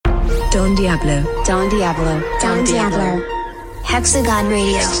Don Diablo. Don Diablo. Don Diablo. Hexagon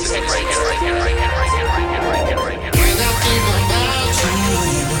Radio.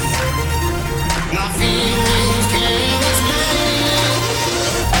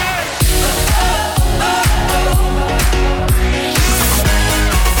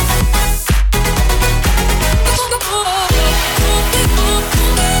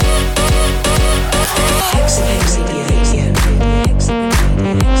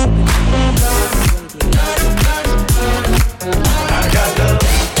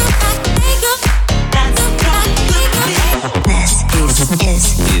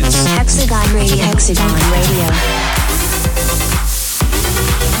 Hexagon Radio. Hexagon Radio.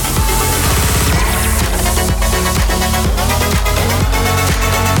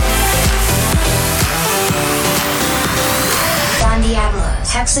 Don Diablo.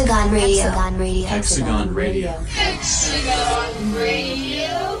 Hexagon Radio. Hexagon Radio. Hexagon Radio. Hexagon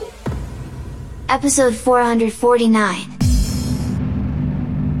Radio. Episode 449.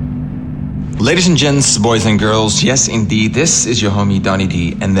 Ladies and gents, boys and girls, yes indeed, this is your homie Donny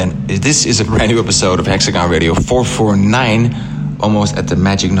D, and then this is a brand new episode of Hexagon Radio 449, almost at the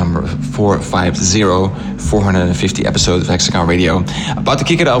magic number 450 episodes of Hexagon Radio. About to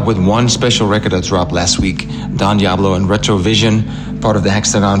kick it up with one special record that dropped last week, Don Diablo and Retrovision, part of the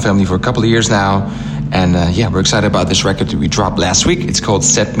Hexagon family for a couple of years now, and we're excited about this record that we dropped last week. It's called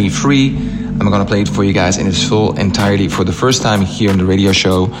Set Me Free. I'm gonna play it for you guys in its full entirety for the first time here on the radio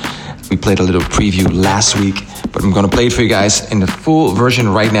show. We played a little preview last week, but I'm gonna play it for you guys in the full version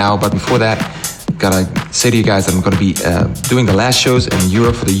right now. But before that, gotta say to you guys that I'm gonna be doing the last shows in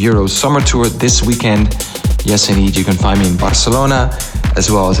Europe for the Euro Summer Tour this weekend. Yes, indeed, you can find me in Barcelona as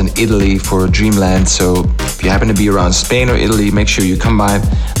well as in Italy for Dreamland. So if you happen to be around Spain or Italy, make sure you come by.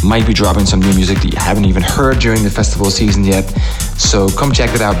 Might be dropping some new music that you haven't even heard during the festival season yet. So come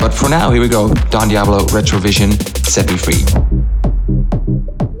check it out. But for now, here we go. Don Diablo, Retrovision, Set Me Free.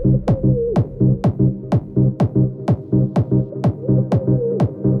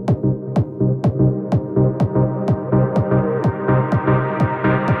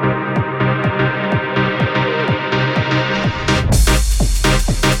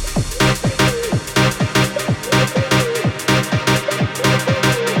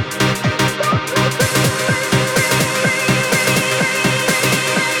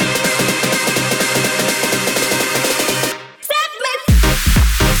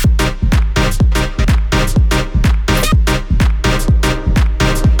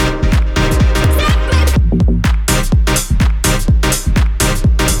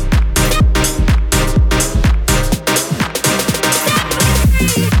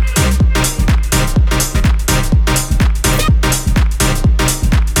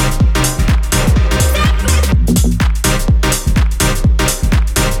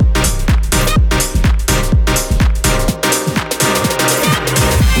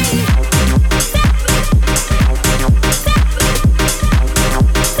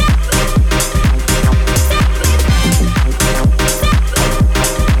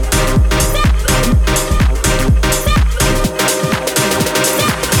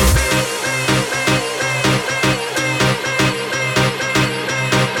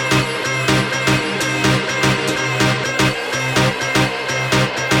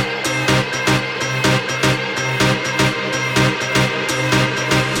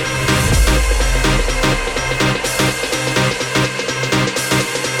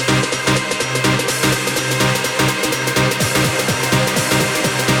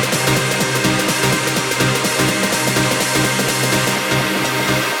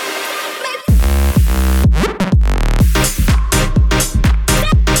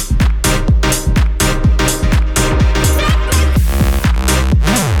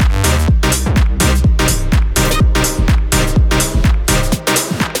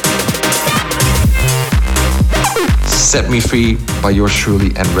 Set Me Free by yours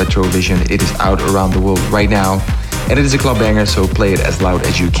truly and Retrovision. It is out around the world right now, and it is a club banger, so play it as loud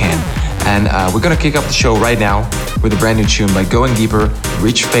as you can. And we're gonna kick off the show right now with a brand new tune by Going Deeper,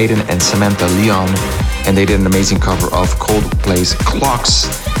 Rich Fayden and Samantha Leon, and they did an amazing cover of Coldplay's Clocks.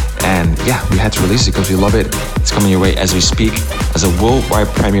 And yeah, we had to release it because we love it. It's coming your way as we speak, as a worldwide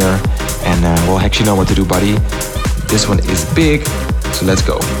premiere, and we'll actually know what to do, buddy. This one is big, so let's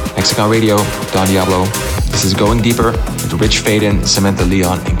go. Hexagon Radio, Don Diablo. This is Going Deeper with Rich Fayden, Samantha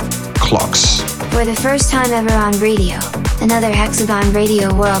Leon, and Clocks. For the first time ever on radio, another Hexagon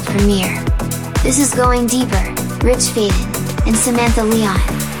Radio world premiere. This is Going Deeper, Rich Fayden, and Samantha Leon,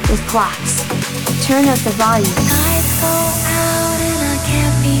 with Clocks. Turn up the volume. Lights go out and I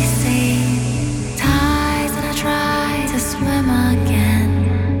can't be seen. Tides and I try to swim again.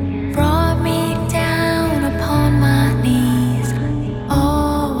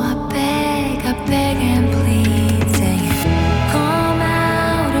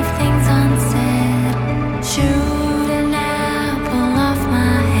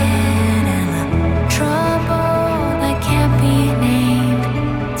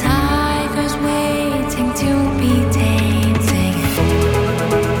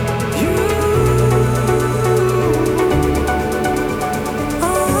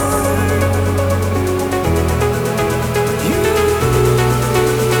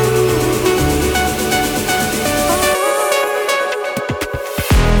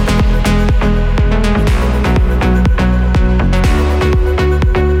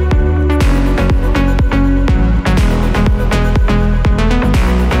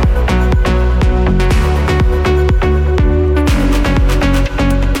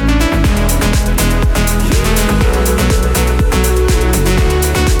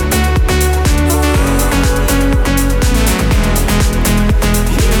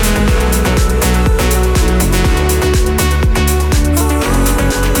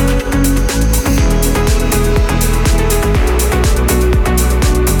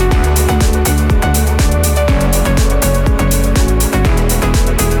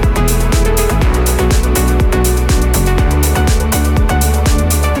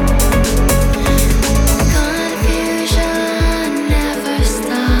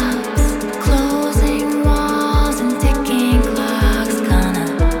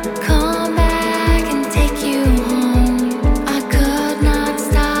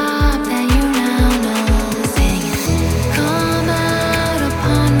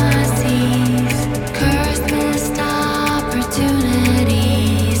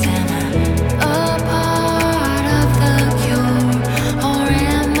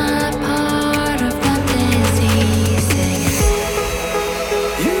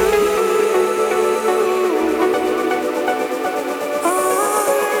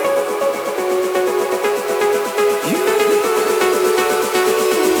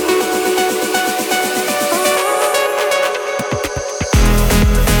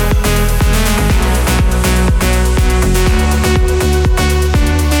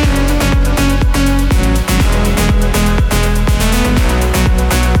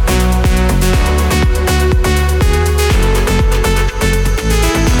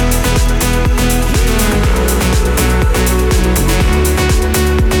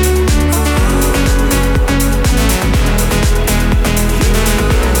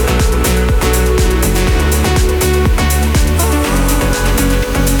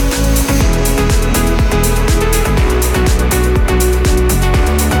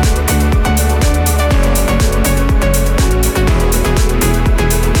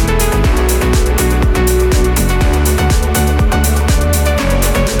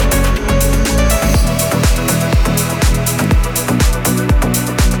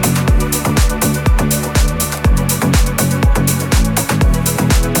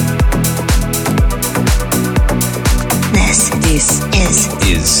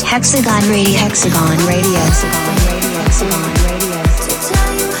 is Hexagon Radio. Hexagon Radio. Hexagon Radio. Hexagon Radio. To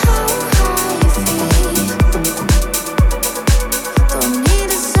tell you how you feel, don't need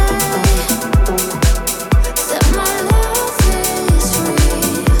to say that my love is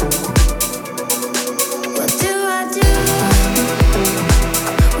real. What do I do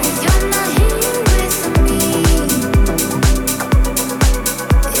when you're not here with me?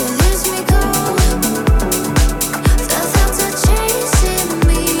 It leaves me cold, the thoughts are chasing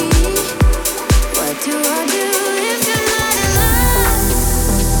me. What do I do if you're not in love?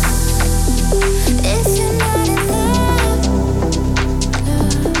 If you're not in love,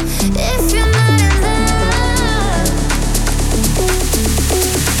 if you're not in love,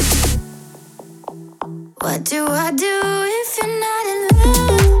 what do I do if you're not in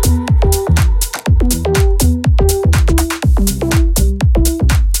love?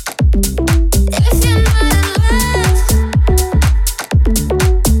 If you're not in love,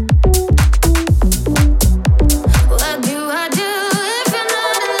 what do I do if you're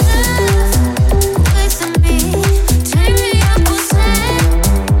not in love with me? Take me up or set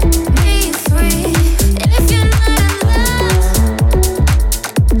me free. If you're not in love,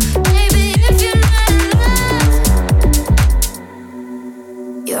 baby, if you're not in love,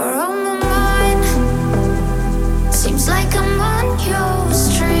 you're on my mind. Seems like I'm on your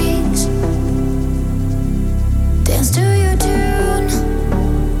strings. Dance to your tune.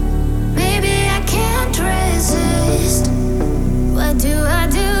 Maybe I can't resist. What do I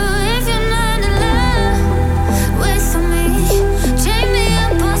do if you're not in love with me? Take me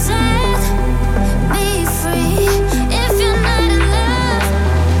up or set me free. If you're not in love,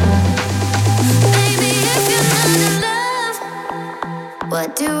 baby, if you're not in love, what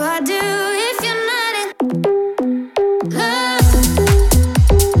do I do if you're not in love?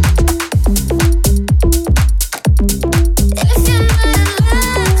 If you're not in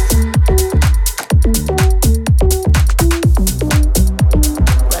love,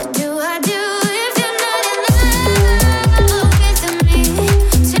 what do I do if you're not in love with me?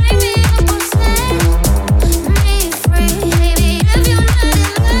 Take me up or set me free. Baby, if you're not in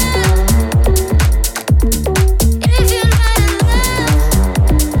love, if you're not in love,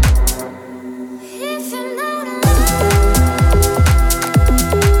 if you're not in love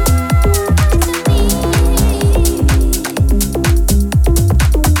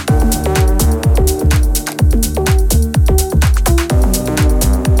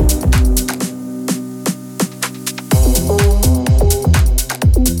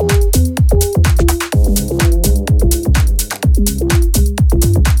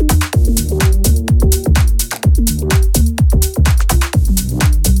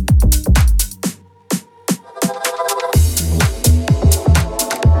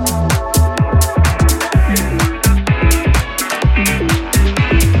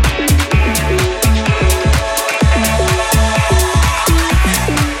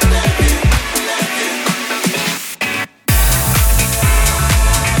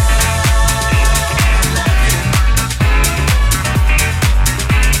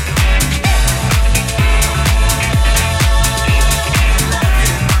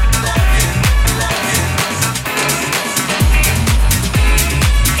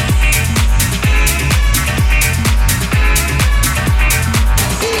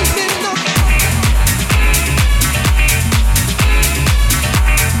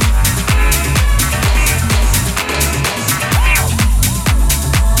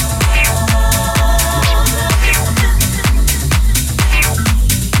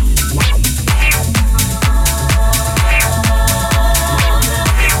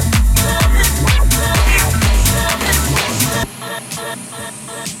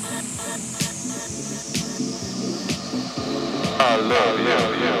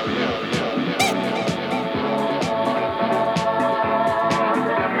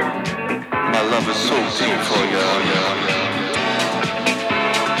My love is so deep for you.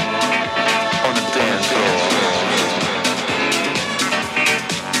 On the dance floor.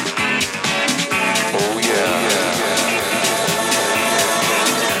 Oh yeah.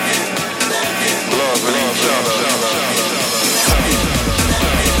 Love and each other.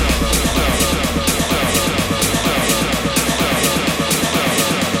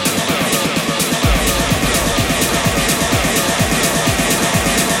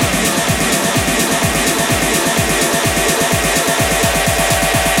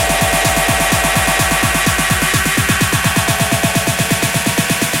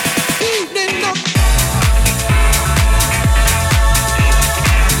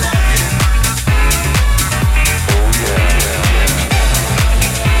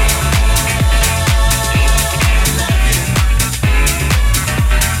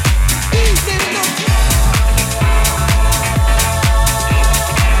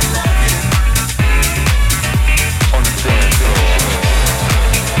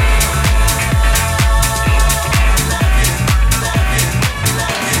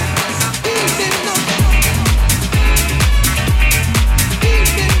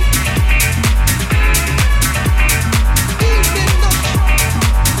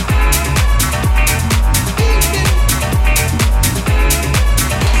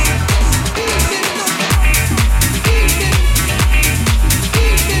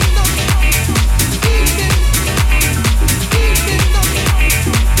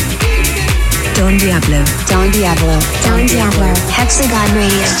 Don Diablo. Don Diablo. Don Diablo. Hexagon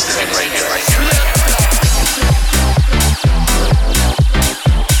Radio.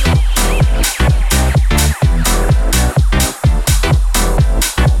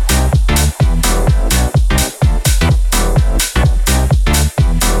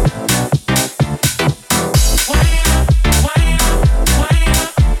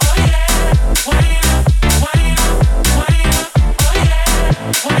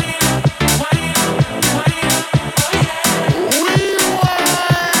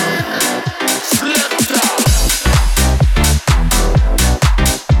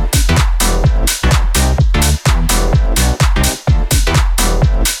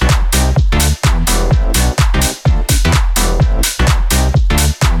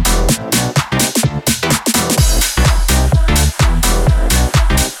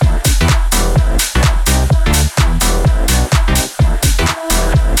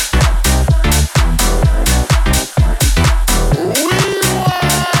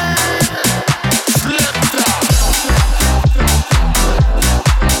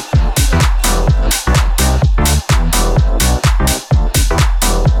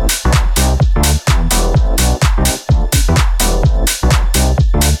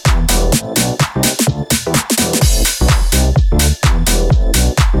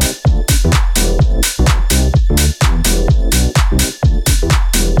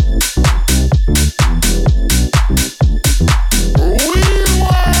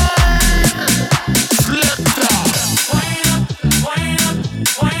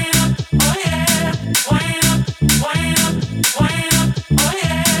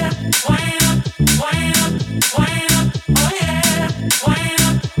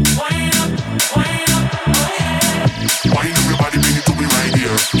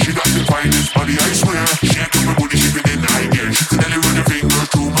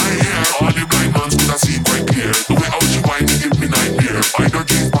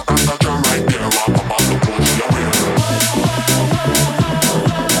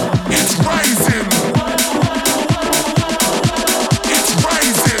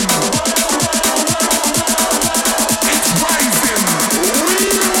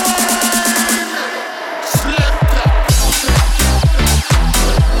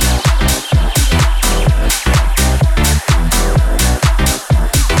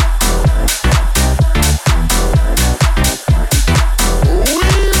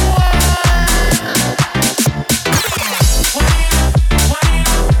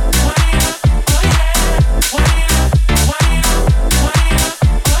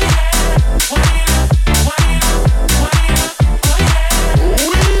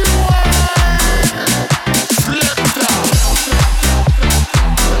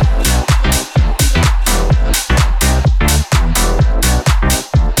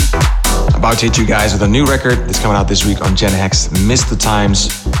 To hit you guys with a new record that's coming out this week on Gen Hex, Miss the Times,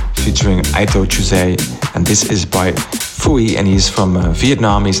 featuring Aitochusei, and this is by Fuii, and he's from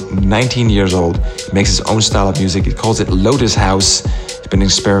Vietnam. He's 19 years old. He makes his own style of music. He calls it Lotus House. He's been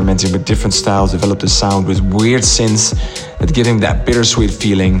experimenting with different styles, developed a sound with weird synths that give him that bittersweet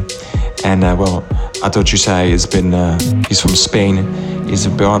feeling. And well, Aitochusei he's from Spain. He's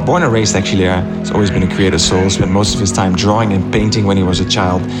born and raised actually there. He's always been a creative soul. Spent most of his time drawing and painting when he was a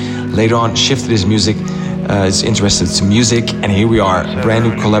child. Later on, shifted his music, is interested to music, and here we are, brand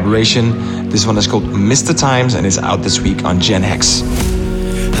new collaboration. This one is called Mr. Times, and it's out this week on Gen Hex.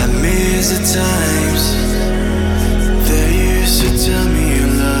 I miss the times that you used to tell me you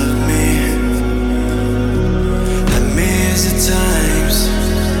love me. I miss the times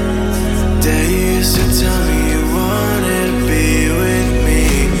that you used to tell me you wanted to be with me,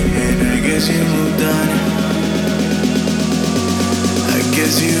 and I guess you moved on. I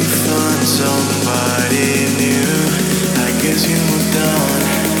guess you found somebody new. I guess you moved on,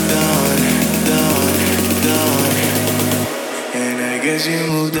 and I guess you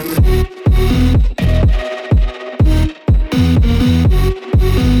moved on.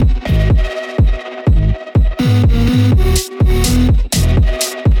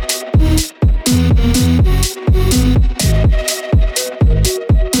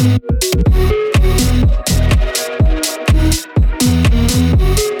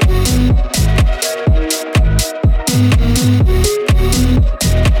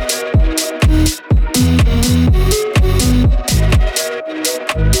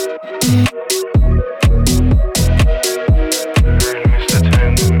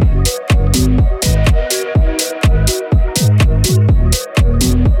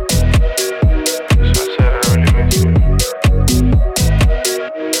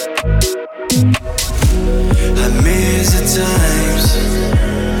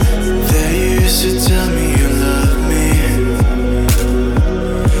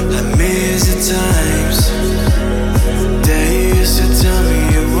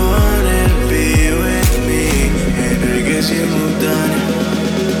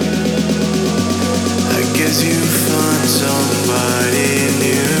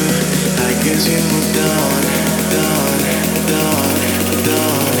 you moved on,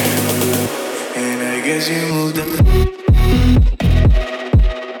 and I guess you moved on.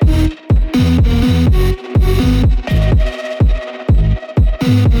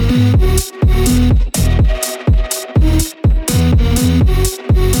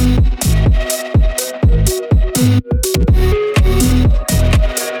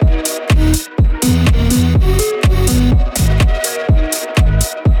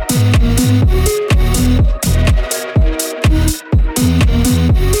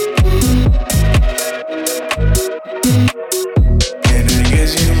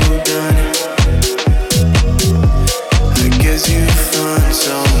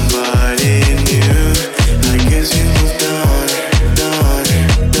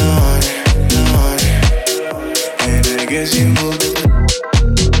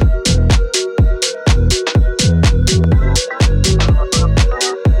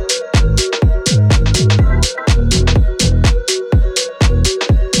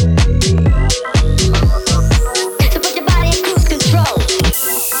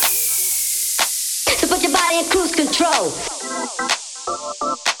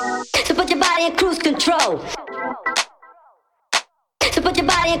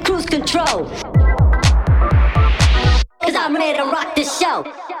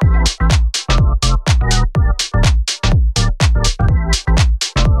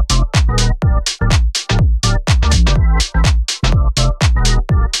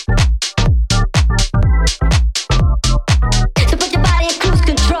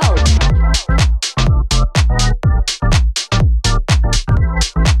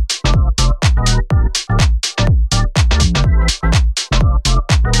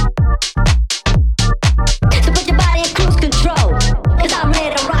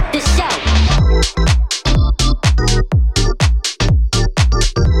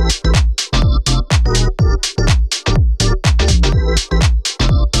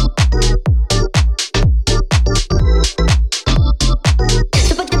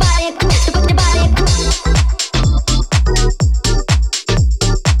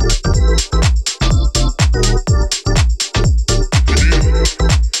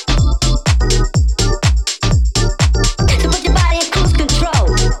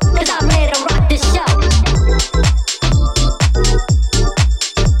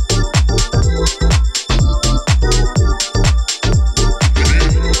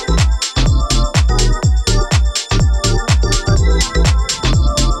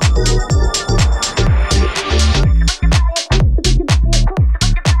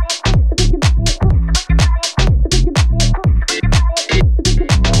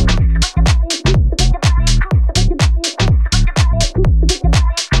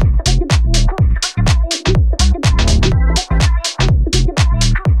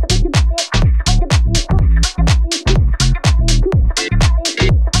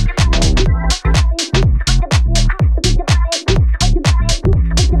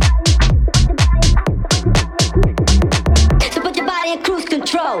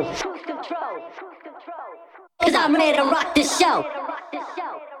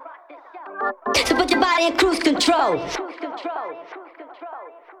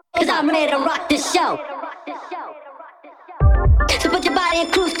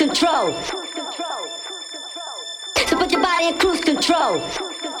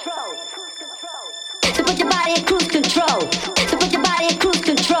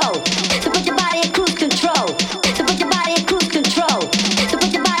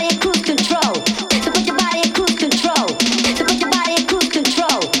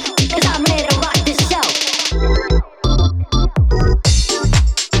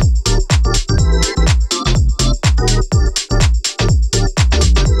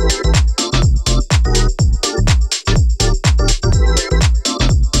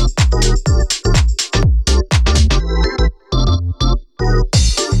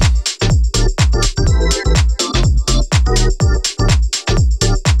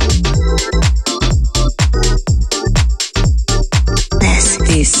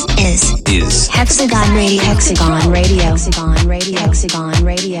 Hexagon Radio, Hexagon Radio, Hexagon Radio, Hexagon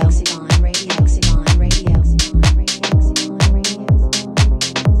Radio, Hexagon Radio, Hexagon Radio.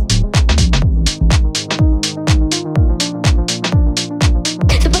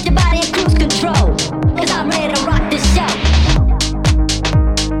 So put your body in cruise control, 'cause I'm ready to rock this show.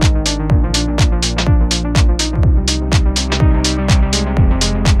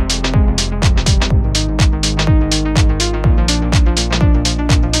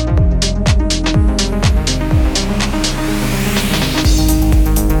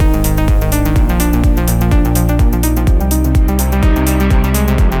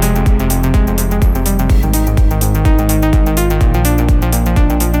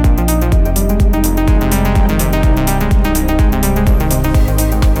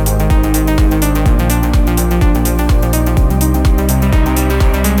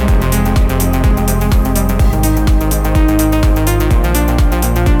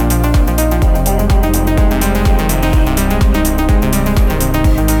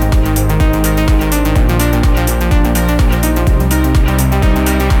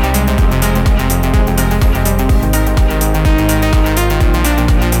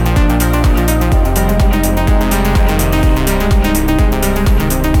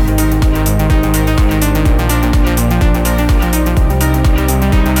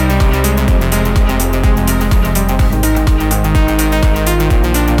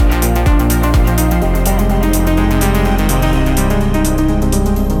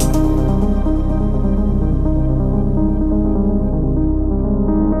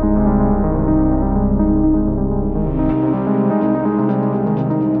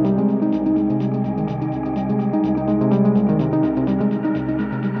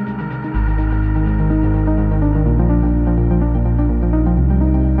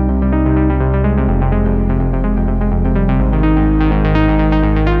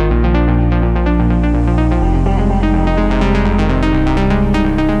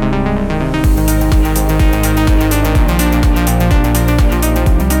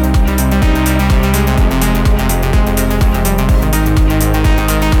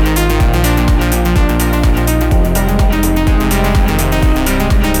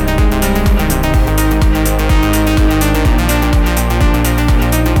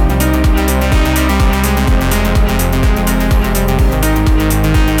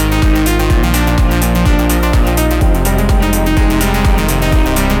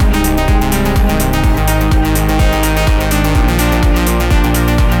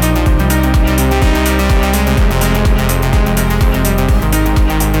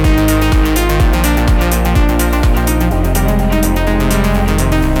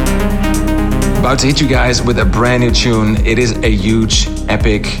 to hit you guys with a brand new tune. It is a huge,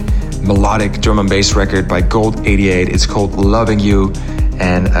 epic, melodic drum and bass record by GAWP. It's called Loving You,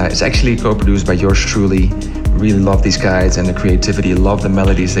 and it's actually co-produced by yours truly. Really love these guys and the creativity, love the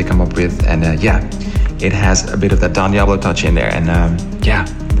melodies they come up with, and it has a bit of that Diablo touch in there. And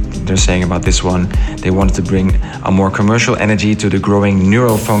they're saying about this one, they wanted to bring a more commercial energy to the growing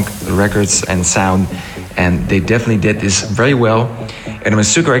neurofunk records and sound, and they definitely did this very well. And I'm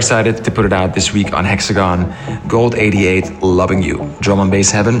super excited to put it out this week on Hexagon. GAWP, Loving You. Drum and bass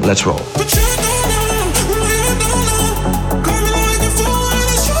heaven, let's roll.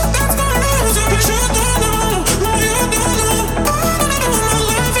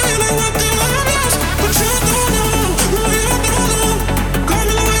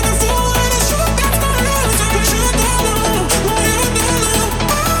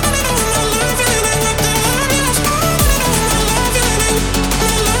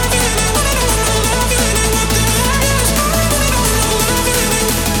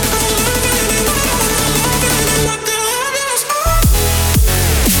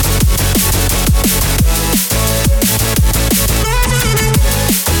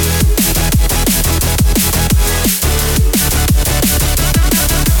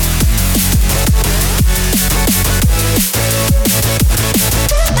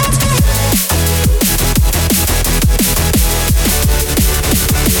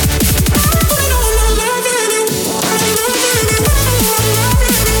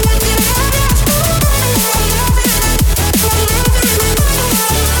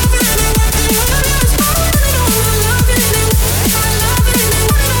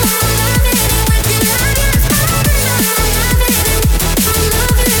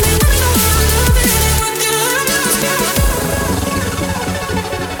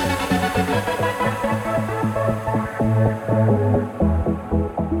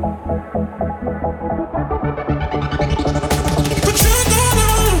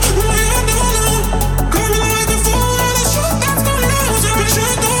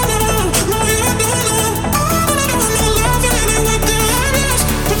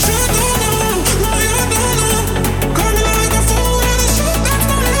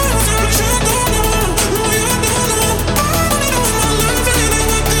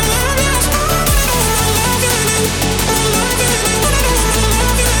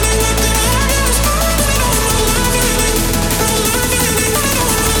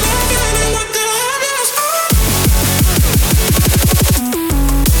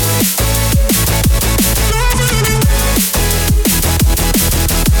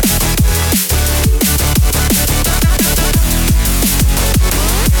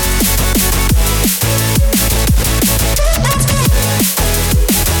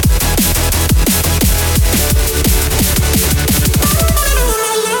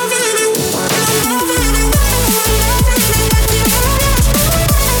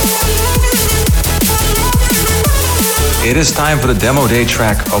 It is time for the demo day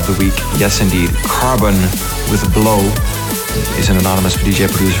track of the week. Yes, indeed. Karbon with Blow is an anonymous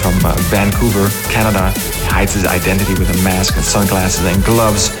DJ producer from Vancouver, Canada. He hides his identity with a mask and sunglasses and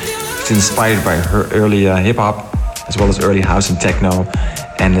gloves. It's inspired by her early hip-hop, as well as early house and techno,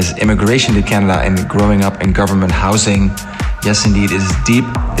 and his immigration to Canada and growing up in government housing. Yes, indeed. It's deep,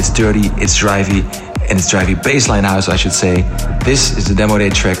 it's dirty, it's drivey, and it's drivey bassline house, I should say. This is the demo day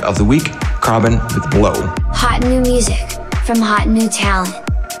track of the week. Karbon with Blow. Hot new music from hot new talent.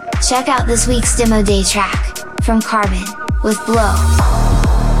 Check out this week's demo day track from Karbon with Blow.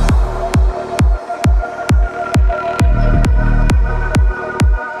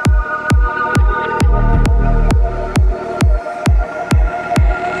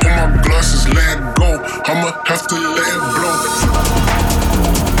 I'ma have to let it blow.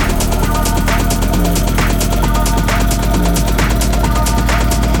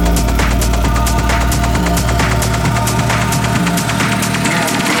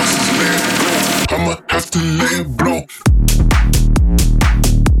 I'ma have to let it blow.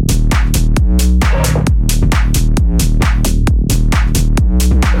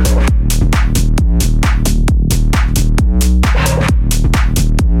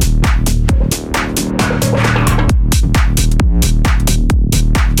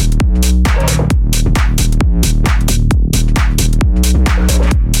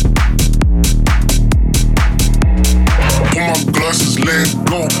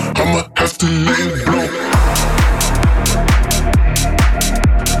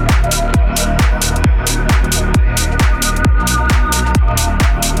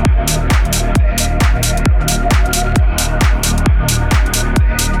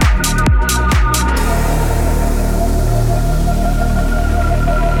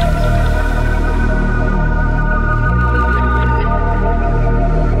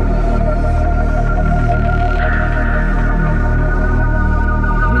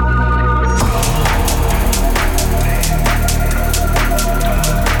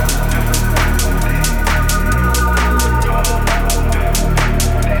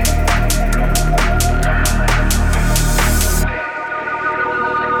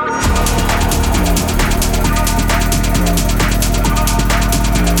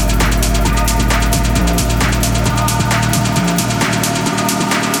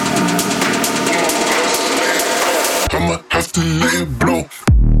 have to let it blow.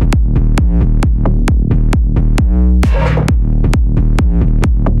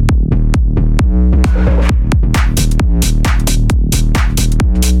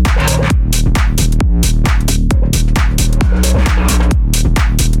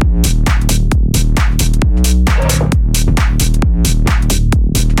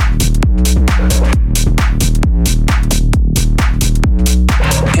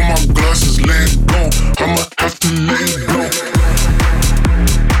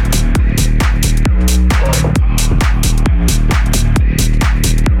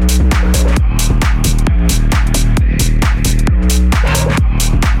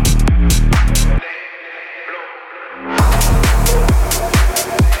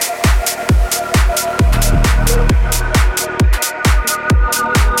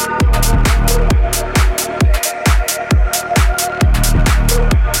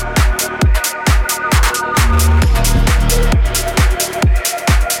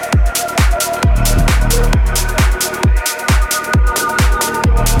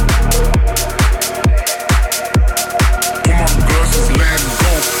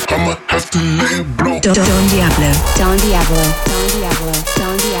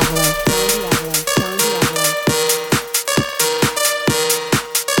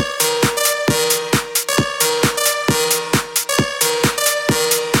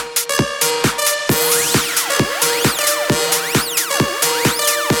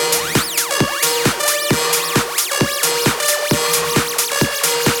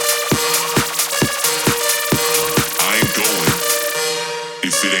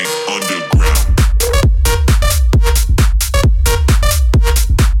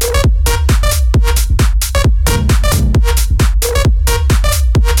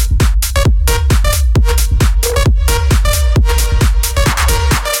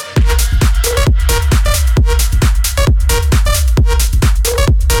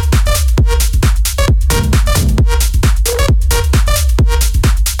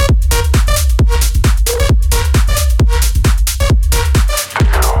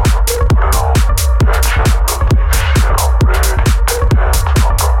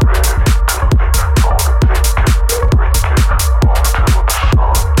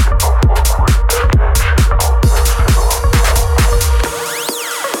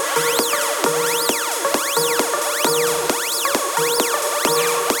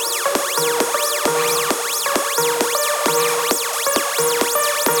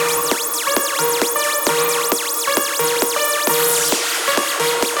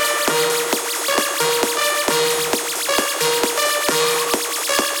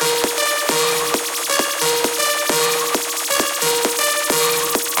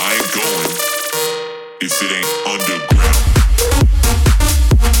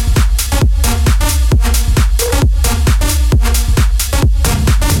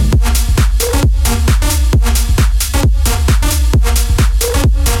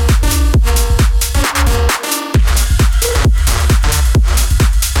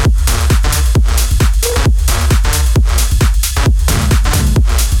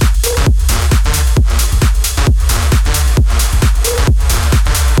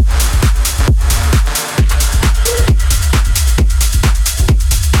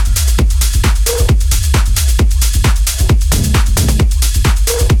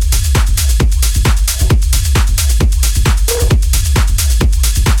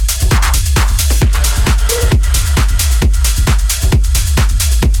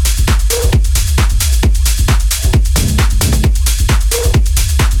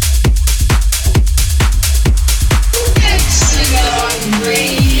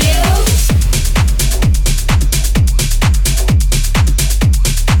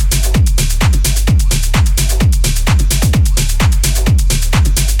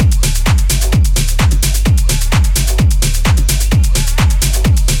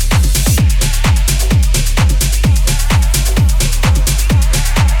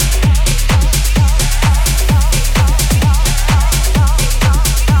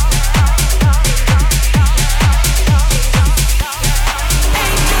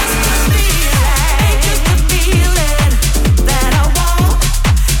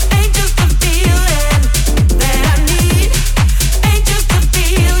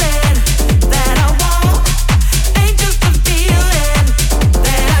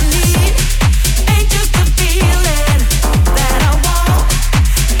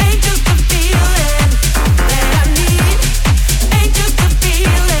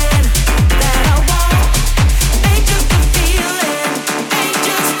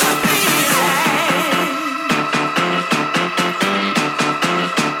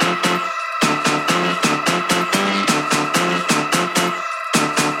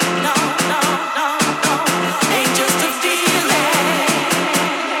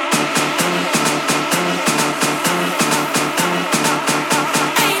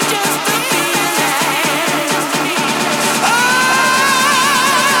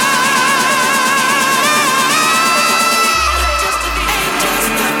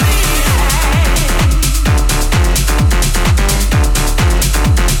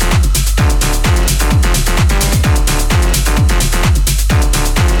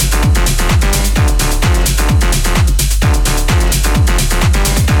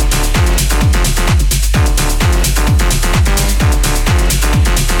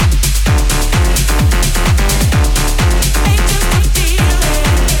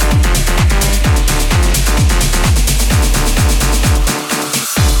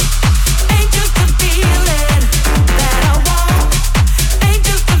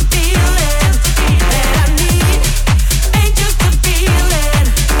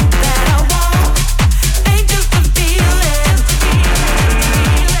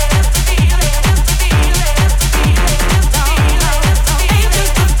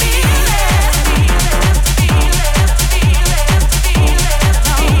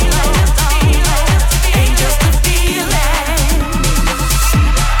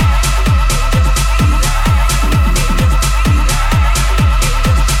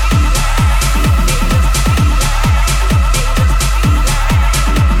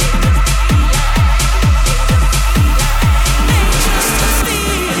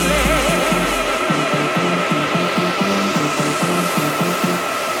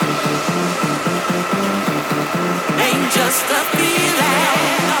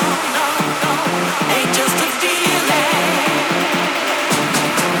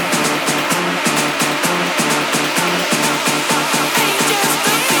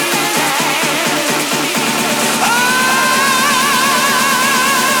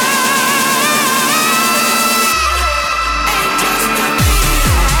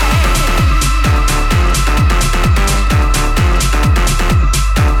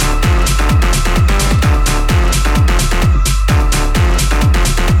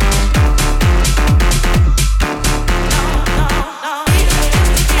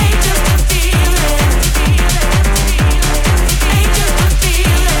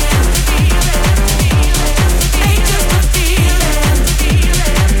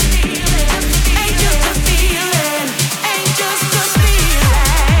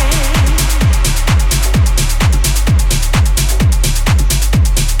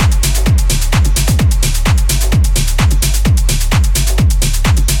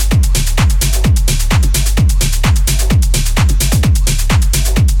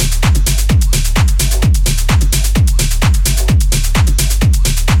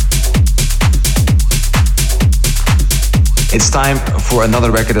 It's time for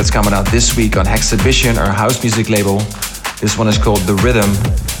another record that's coming out this week on Hexagon, our house music label. This one is called The Rhythm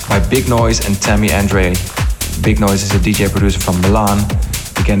by BigNoise and Tammy Andre. BigNoise is a DJ producer from Milan.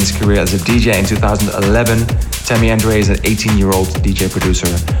 Began his career as a DJ in 2011. Tammy Andre is an 18-year-old DJ producer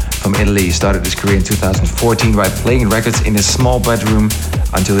from Italy. He started his career in 2014 by playing records in his small bedroom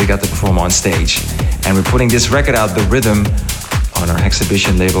until he got to perform on stage. And we're putting this record out, The Rhythm, on our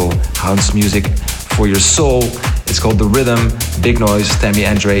Hexagon label, House Music for Your Soul. It's called The Rhythm, BigNoise, Tammy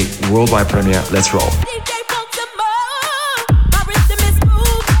Andre, worldwide premiere. Let's roll.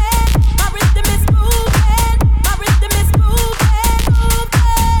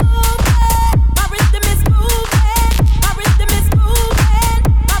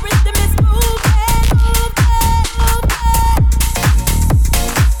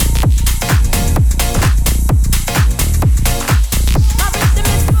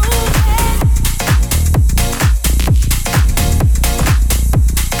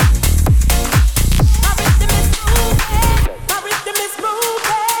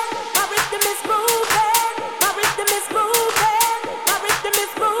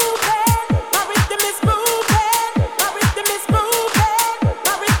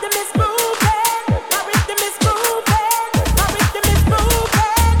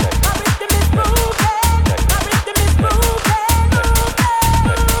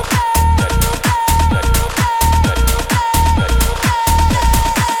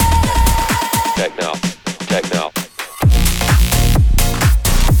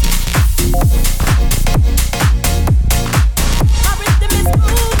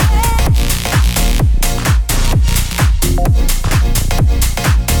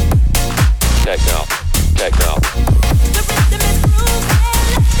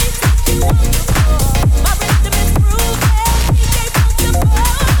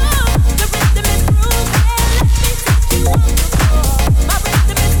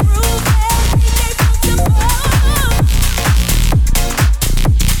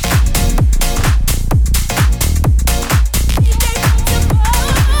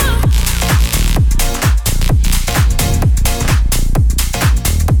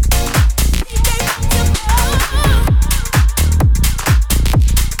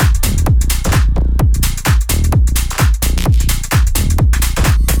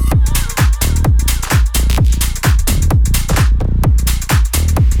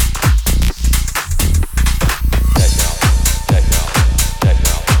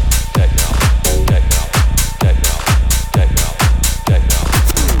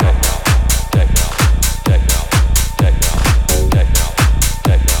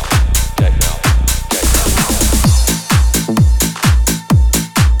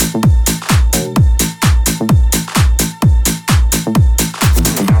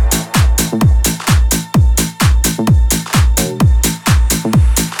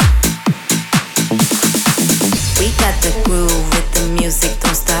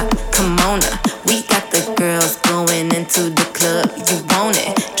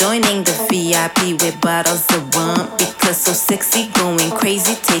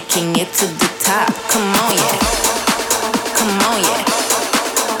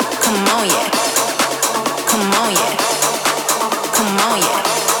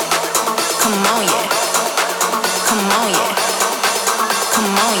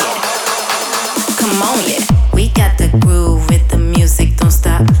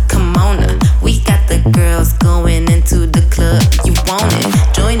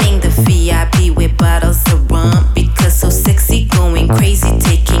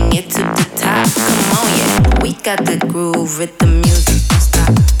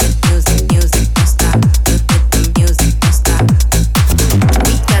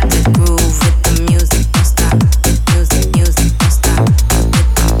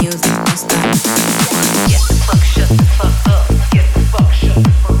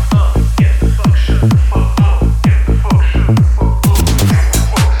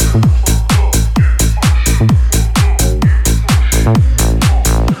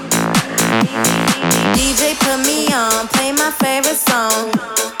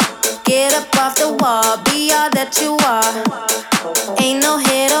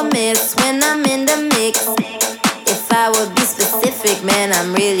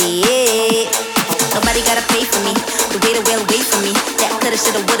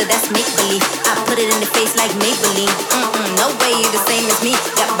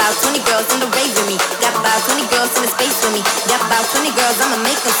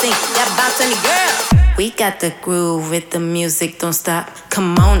 The groove with the music, don't stop.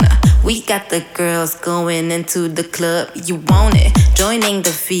 Come on now. We got the girls going into the club. You want it? Joining the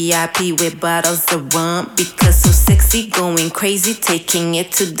VIP with bottles of rum. Because so sexy, going crazy, taking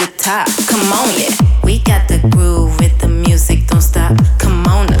it to the top. Come on, yeah. We got the groove with the music, don't stop. Come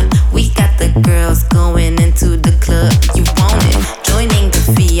on, we got the girls going into the club. You want it? Joining the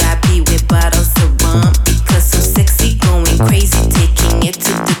VIP with bottles of rum. Because so sexy, going crazy, taking it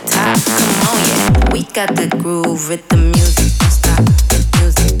to the top. Come on, yeah. We got the groove with the music, don't stop.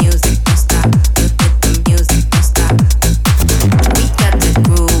 Music, music, don't stop. With the music, don't stop. We got the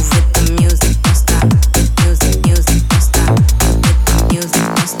groove with the music, don't stop. Music, music, don't stop. With the music,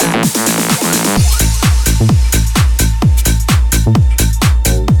 don't stop.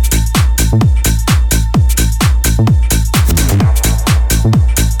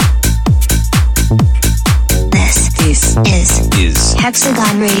 Is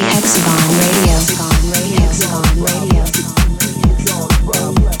Hexagon Radio. Hexagon Radio. Hexagon Radio.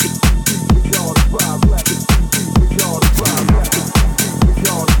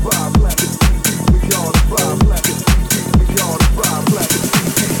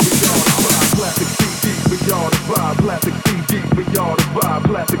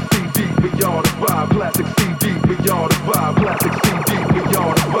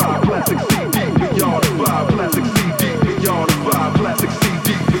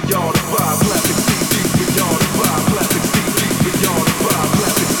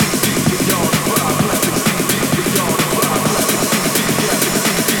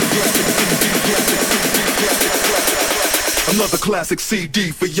 Another classic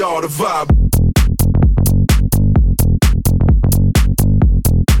CD for y'all to vibe.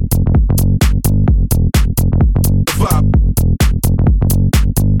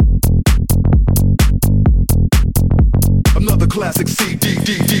 Another classic CD.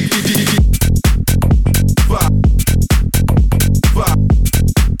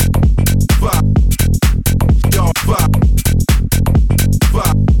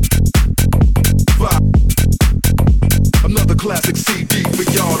 Classic CD for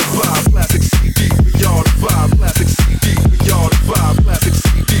y'all to vibe. Classic CD for y'all to vibe. Classic CD for y'all to vibe. Classic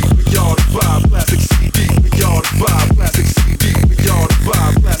CD for y'all to vibe. Classic CD for y'all to vibe. Classic CD for y'all to vibe. Classic CD for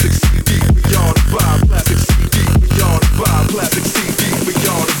y'all to vibe. Classic CD for y'all to vibe. Classic CD for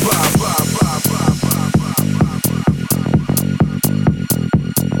y'all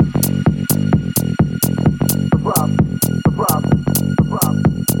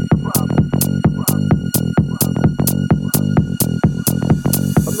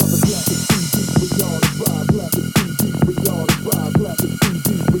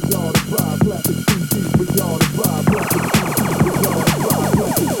to vibe.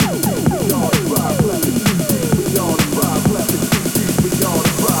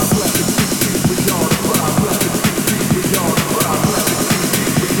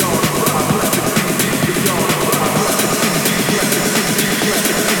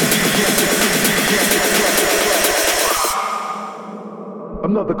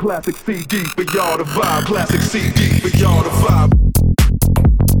 Another classic CD for y'all to vibe. Classic CD for y'all to vibe.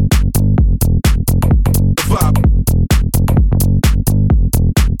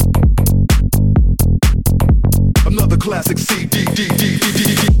 Another classic CD.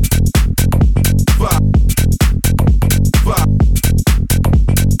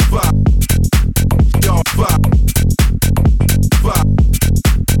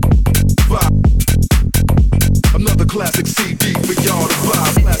 Another classic CD for y'all to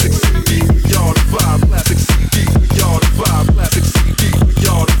vibe. Classic CD for y'all to vibe. Classic CD for y'all to vibe. Classic CD for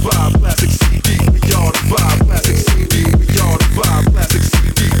y'all to vibe. Classic CD for y'all to vibe. Classic CD for y'all to vibe. Classic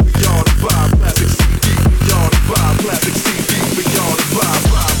CD for y'all to vibe. Classic CD for y'all to vibe. Classic CD for y'all to vibe.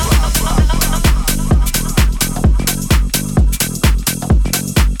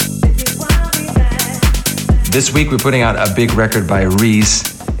 This week we're putting out a big record by Hreez.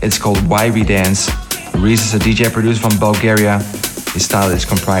 It's called Why We Dance. Hreez is a DJ producer from Bulgaria. His style is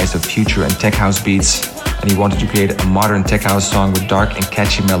comprised of future and tech house beats, and he wanted to create a modern tech house song with dark and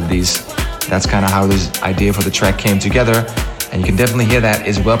catchy melodies. That's kind of how this idea for the track came together, and you can definitely hear that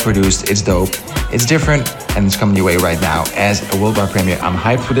it's well produced, it's dope, it's different, and it's coming your way right now as a worldwide premiere. I'm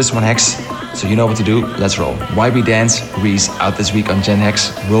hyped for this one, Hex, so you know what to do, let's roll. Why We Dance, Hreez, out this week on Gen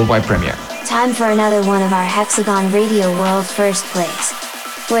Hex, worldwide premiere. Time for another one of our Hexagon Radio World First Plays.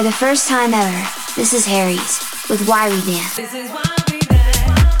 For the first time ever, this is Hreez with Why We Dance. This is why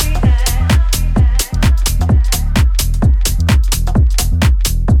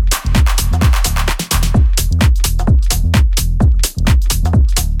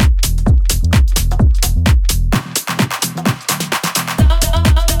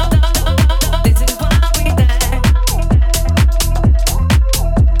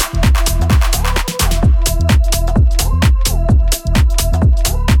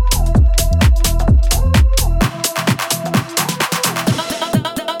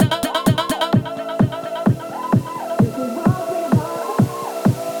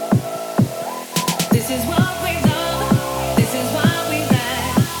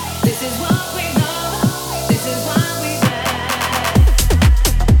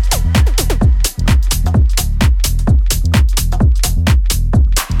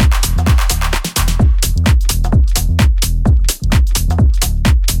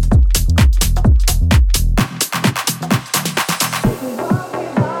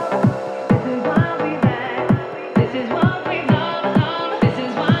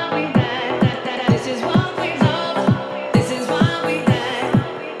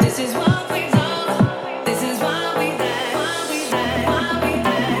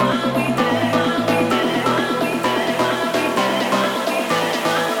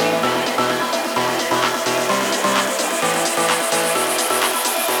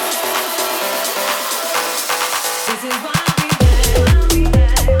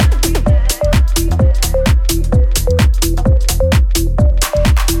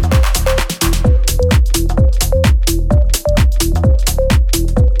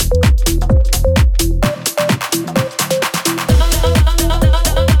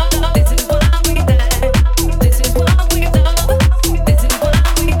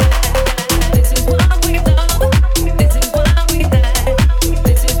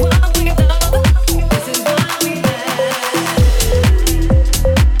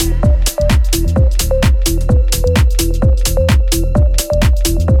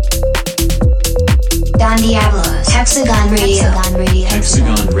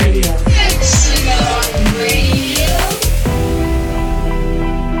Hexagon Radio. Hexagon Radio.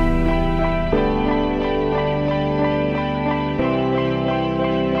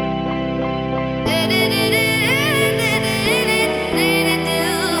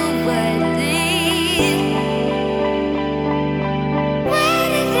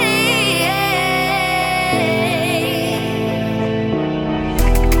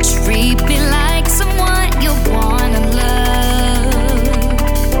 Treat me like someone you wanna love.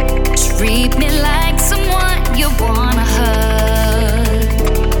 Treat me like someone you wanna hug.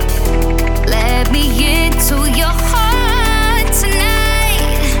 Let me into your heart tonight.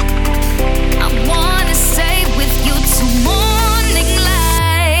 I wanna stay with you till morning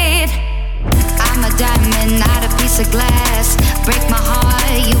light. I'm a diamond, not a piece of glass. Break my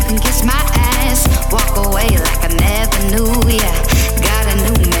heart, you can kiss my ass. Walk away like I never knew ya. Got a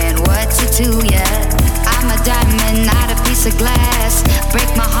new man, what to do, yeah. I'm a diamond, not a piece of glass. Break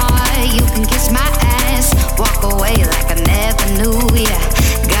my heart, you can kiss my ass. Walk away like I never knew ya.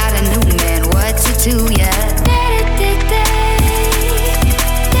 Got a new man, what to do, yeah.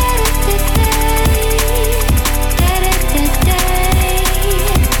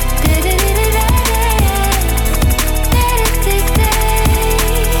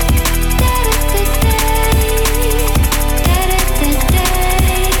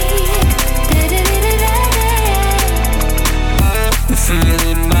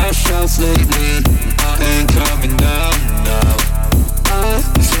 Feeling myself lately, I ain't coming down now. I've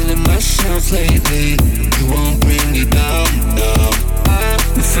been feeling myself lately, you won't bring me down now. I've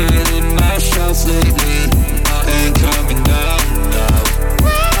been feeling myself lately, I ain't coming down now.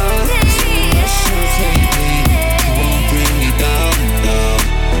 I've been feeling myself lately, you won't bring me down now.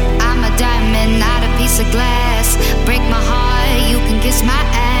 I'm a diamond, not a piece of glass. Break my heart, you can kiss my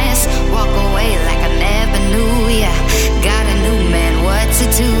ass. Walk away like I never knew ya. Got a new man, what to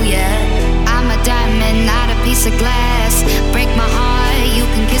do, yeah. I'm a diamond, not a piece of glass. Break my heart, you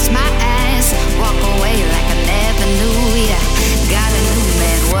can kiss my ass. Walk away like I never knew ya. Got a new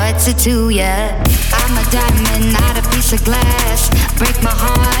man, what to do, yeah. I'm a diamond, not a piece of glass. Break my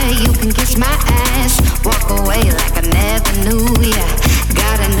heart, you can kiss my ass. Walk away like I never knew ya.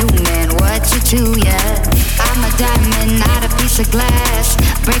 Got a new man, what to do, yeah. I'm a diamond, not a piece of glass.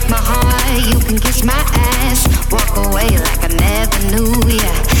 Break my heart, you can kiss my ass. Walk away like I never knew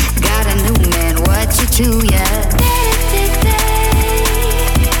ya. Got a new man, what to do, yeah.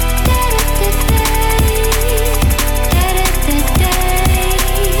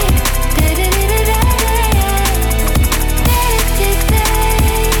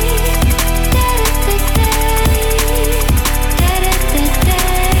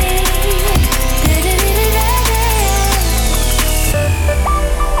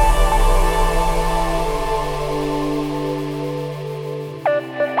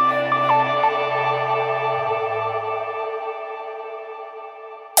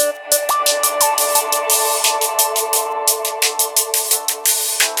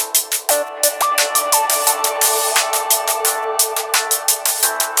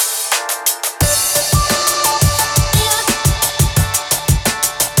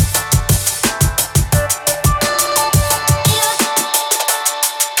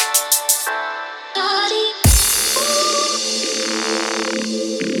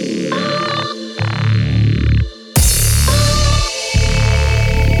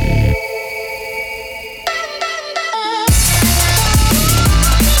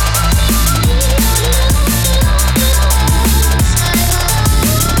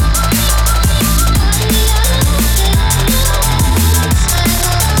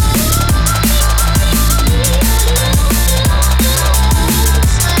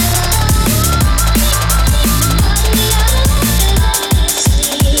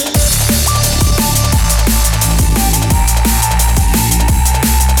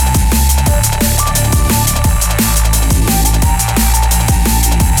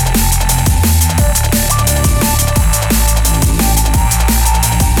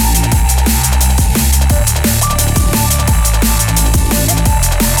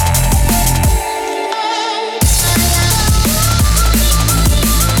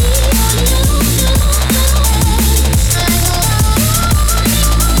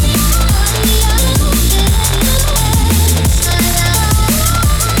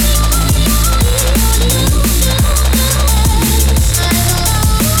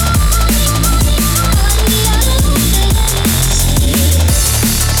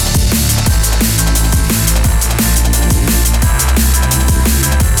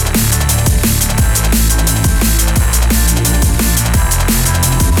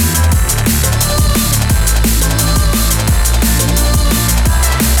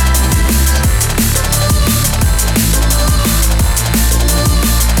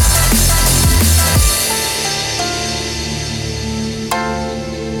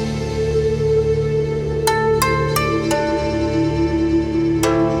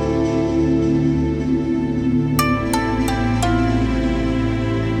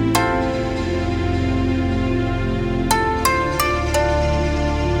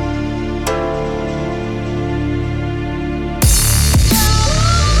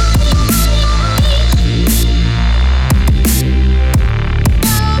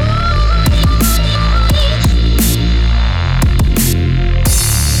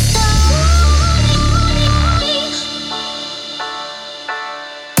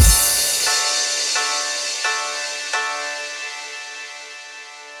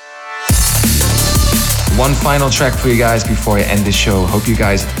 one final track for you guys before I end this show. Hope you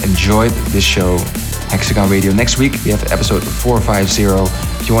guys enjoyed this show, Hexagon Radio. Next week, we have episode 450.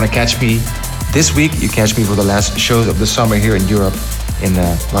 If you want to catch me this week, you catch me for the last shows of the summer here in Europe, in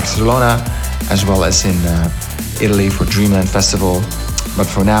Barcelona, as well as in Italy for Dreamland Festival. But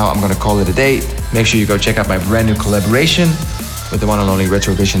for now, I'm going to call it a day. Make sure you go check out my brand new collaboration with the one and only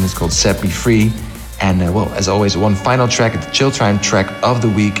Retrovision. It's called Set Me Free. And well, as always, one final track, the Chill Time track of the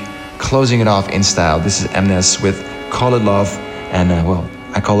week, closing it off in style. This is AMNES with Call It Love. And well,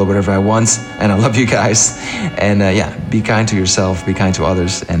 I call it whatever I want, and I love you guys. And yeah, be kind to yourself, be kind to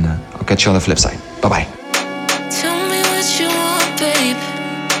others, and I'll catch you on the flip side. Bye-bye. Tell me what you want, babe.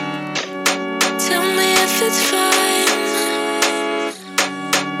 Tell me if it's fine.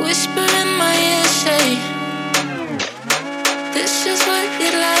 Whisper in my ear, say, this is what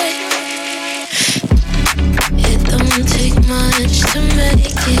you like. It don't take much to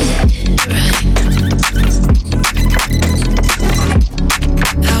make it right.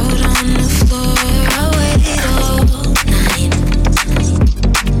 Out on the floor, I wait all night.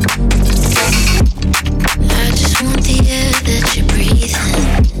 I just want the air that you're breathing.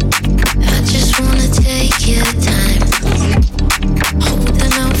 I just wanna take your time.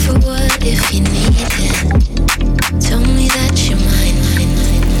 Holding out for what if you need it. Tell me that you're mine.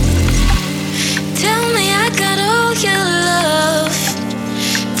 Tell me I got all your love.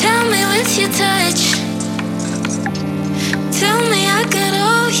 Tell me with your touch. Tell me I got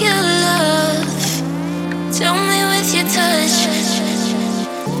all your love. Tell me with your touch.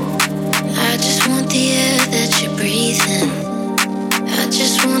 I just want the air that you're breathing. I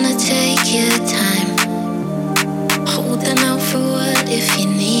just wanna take your time. Holding out for what if you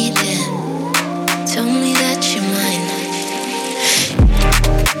need it. Tell me that you're mine.